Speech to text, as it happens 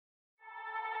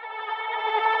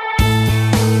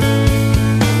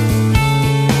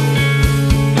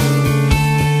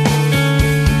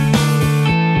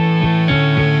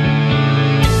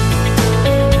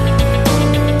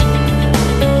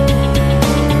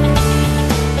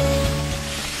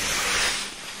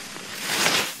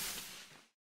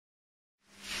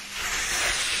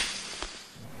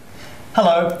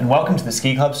Hello and welcome to the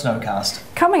Ski Club Snowcast.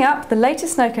 Coming up, the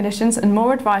latest snow conditions and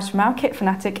more advice from our kit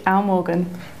fanatic Al Morgan.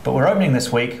 But we're opening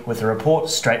this week with a report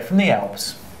straight from the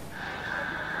Alps.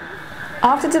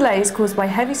 After delays caused by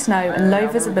heavy snow and low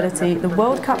visibility, the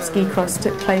World Cup Skiercross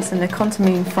took place in Les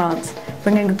Contamines, France,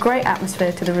 bringing a great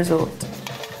atmosphere to the resort.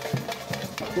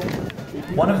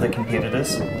 One of the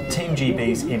competitors, Team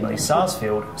GB's Emily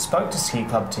Sarsfield, spoke to Ski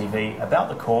Club TV about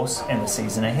the course and the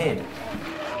season ahead.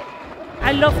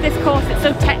 I love this course, it's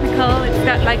so technical, it's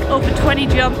got like over 20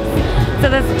 jumps, so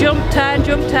there's jump, turn,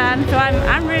 so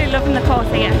I'm really loving the course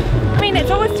here. I mean, it's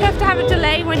always tough to have a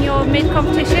delay when you're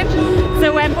mid-competition,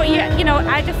 so but you know,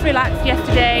 I just relaxed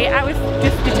yesterday. I was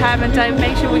just determined to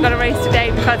make sure we got a race today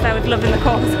because I was loving the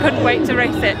course, couldn't wait to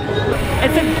race it.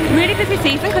 It's a really busy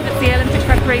season because it's the Olympic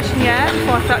preparation year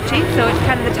for Sochi, so it's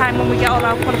kind of the time when we get all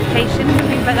our qualifications and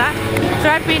things like that. So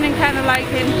I've been in kind of like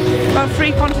in about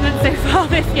 3 continents so far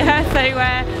this year, so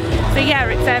yeah,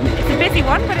 it's a busy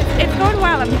one, but it's going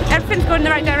well. I mean, everything's going in the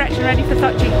right direction, ready for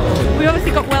Sochi. We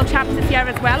obviously got World Champs this year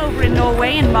as well over in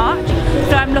Norway in March,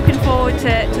 so I'm looking forward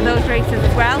to those races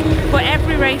as well. But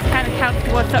every race kind of counts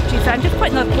towards Sochi, so I'm just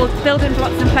putting those building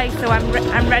blocks in place so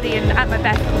I'm ready and at my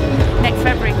best next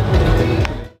February.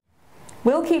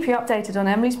 We'll keep you updated on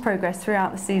Emily's progress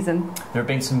throughout the season. There have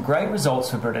been some great results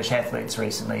for British athletes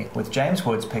recently, with James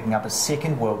Woods picking up a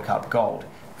second World Cup gold.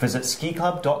 Visit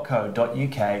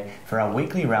skiclub.co.uk for our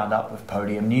weekly roundup of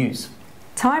podium news.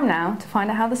 Time now to find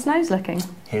out how the snow's looking.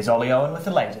 Here's Ollie Owen with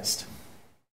the latest.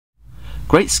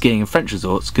 Great skiing in French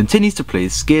resorts continues to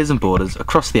please skiers and boarders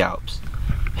across the Alps.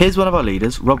 Here's one of our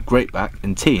leaders, Rob Greatback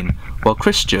in Teen, while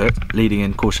Chris Stewart, leading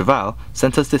in Courchevel,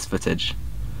 sent us this footage.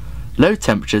 Low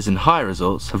temperatures in higher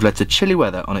resorts have led to chilly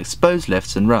weather on exposed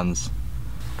lifts and runs.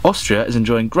 Austria is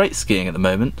enjoying great skiing at the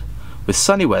moment, with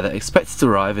sunny weather expected to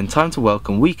arrive in time to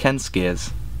welcome weekend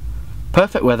skiers.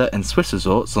 Perfect weather in Swiss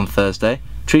resorts on Thursday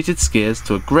treated skiers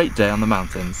to a great day on the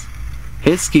mountains.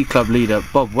 Here's ski club leader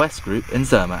Bob Westgroup in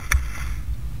Zermatt.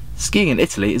 Skiing in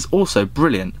Italy is also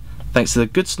brilliant thanks to the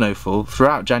good snowfall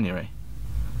throughout January.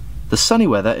 The sunny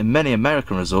weather in many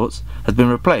American resorts has been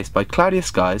replaced by cloudier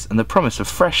skies and the promise of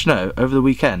fresh snow over the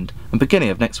weekend and beginning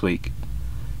of next week.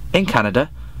 In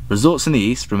Canada, resorts in the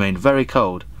east remain very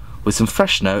cold, with some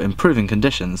fresh snow improving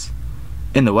conditions.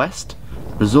 In the west,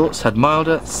 resorts had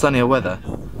milder, sunnier weather.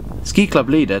 Ski club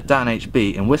leader Dan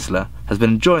HB in Whistler has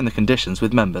been enjoying the conditions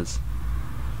with members.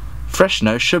 Fresh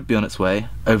snow should be on its way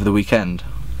over the weekend.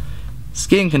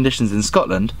 Skiing conditions in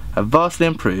Scotland have vastly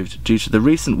improved due to the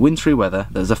recent wintry weather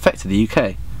that has affected the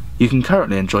UK. You can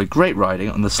currently enjoy great riding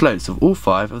on the slopes of all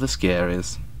 5 of the ski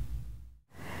areas.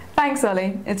 Thanks,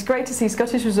 Ollie. It's great to see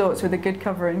Scottish resorts with a good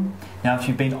covering. Now, if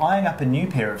you've been eyeing up a new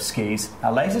pair of skis,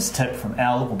 our latest tip from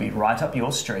Al will be right up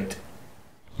your street.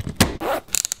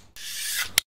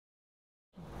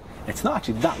 It's not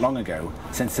actually that long ago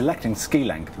since selecting ski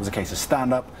length was a case of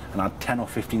stand up and add 10 or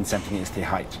 15 centimetres to your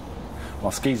height.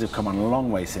 While skis have come on a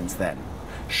long way since then.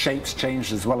 Shapes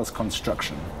changed as well as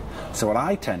construction. So what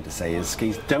I tend to say is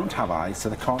skis don't have eyes, so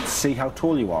they can't see how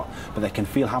tall you are, but they can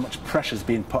feel how much pressure is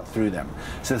being put through them.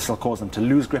 So this will cause them to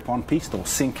lose grip on piste or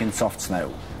sink in soft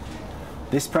snow.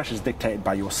 This pressure is dictated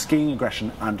by your skiing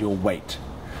aggression and your weight.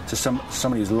 So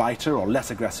somebody who's lighter or less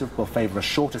aggressive will favour a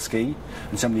shorter ski,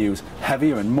 and somebody who's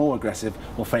heavier and more aggressive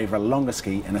will favour a longer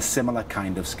ski in a similar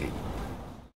kind of ski.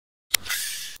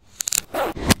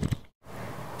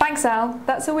 Thanks, Al.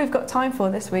 That's all we've got time for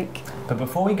this week. But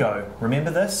before we go,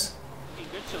 remember this?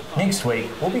 Next week,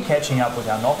 we'll be catching up with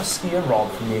our novice skier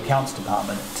Rob from the accounts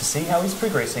department to see how he's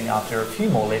progressing after a few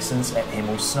more lessons at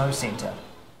Hemmel's Snow Centre.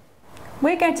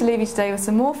 We're going to leave you today with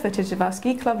some more footage of our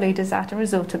ski club leaders at a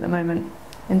resort at the moment.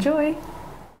 Enjoy!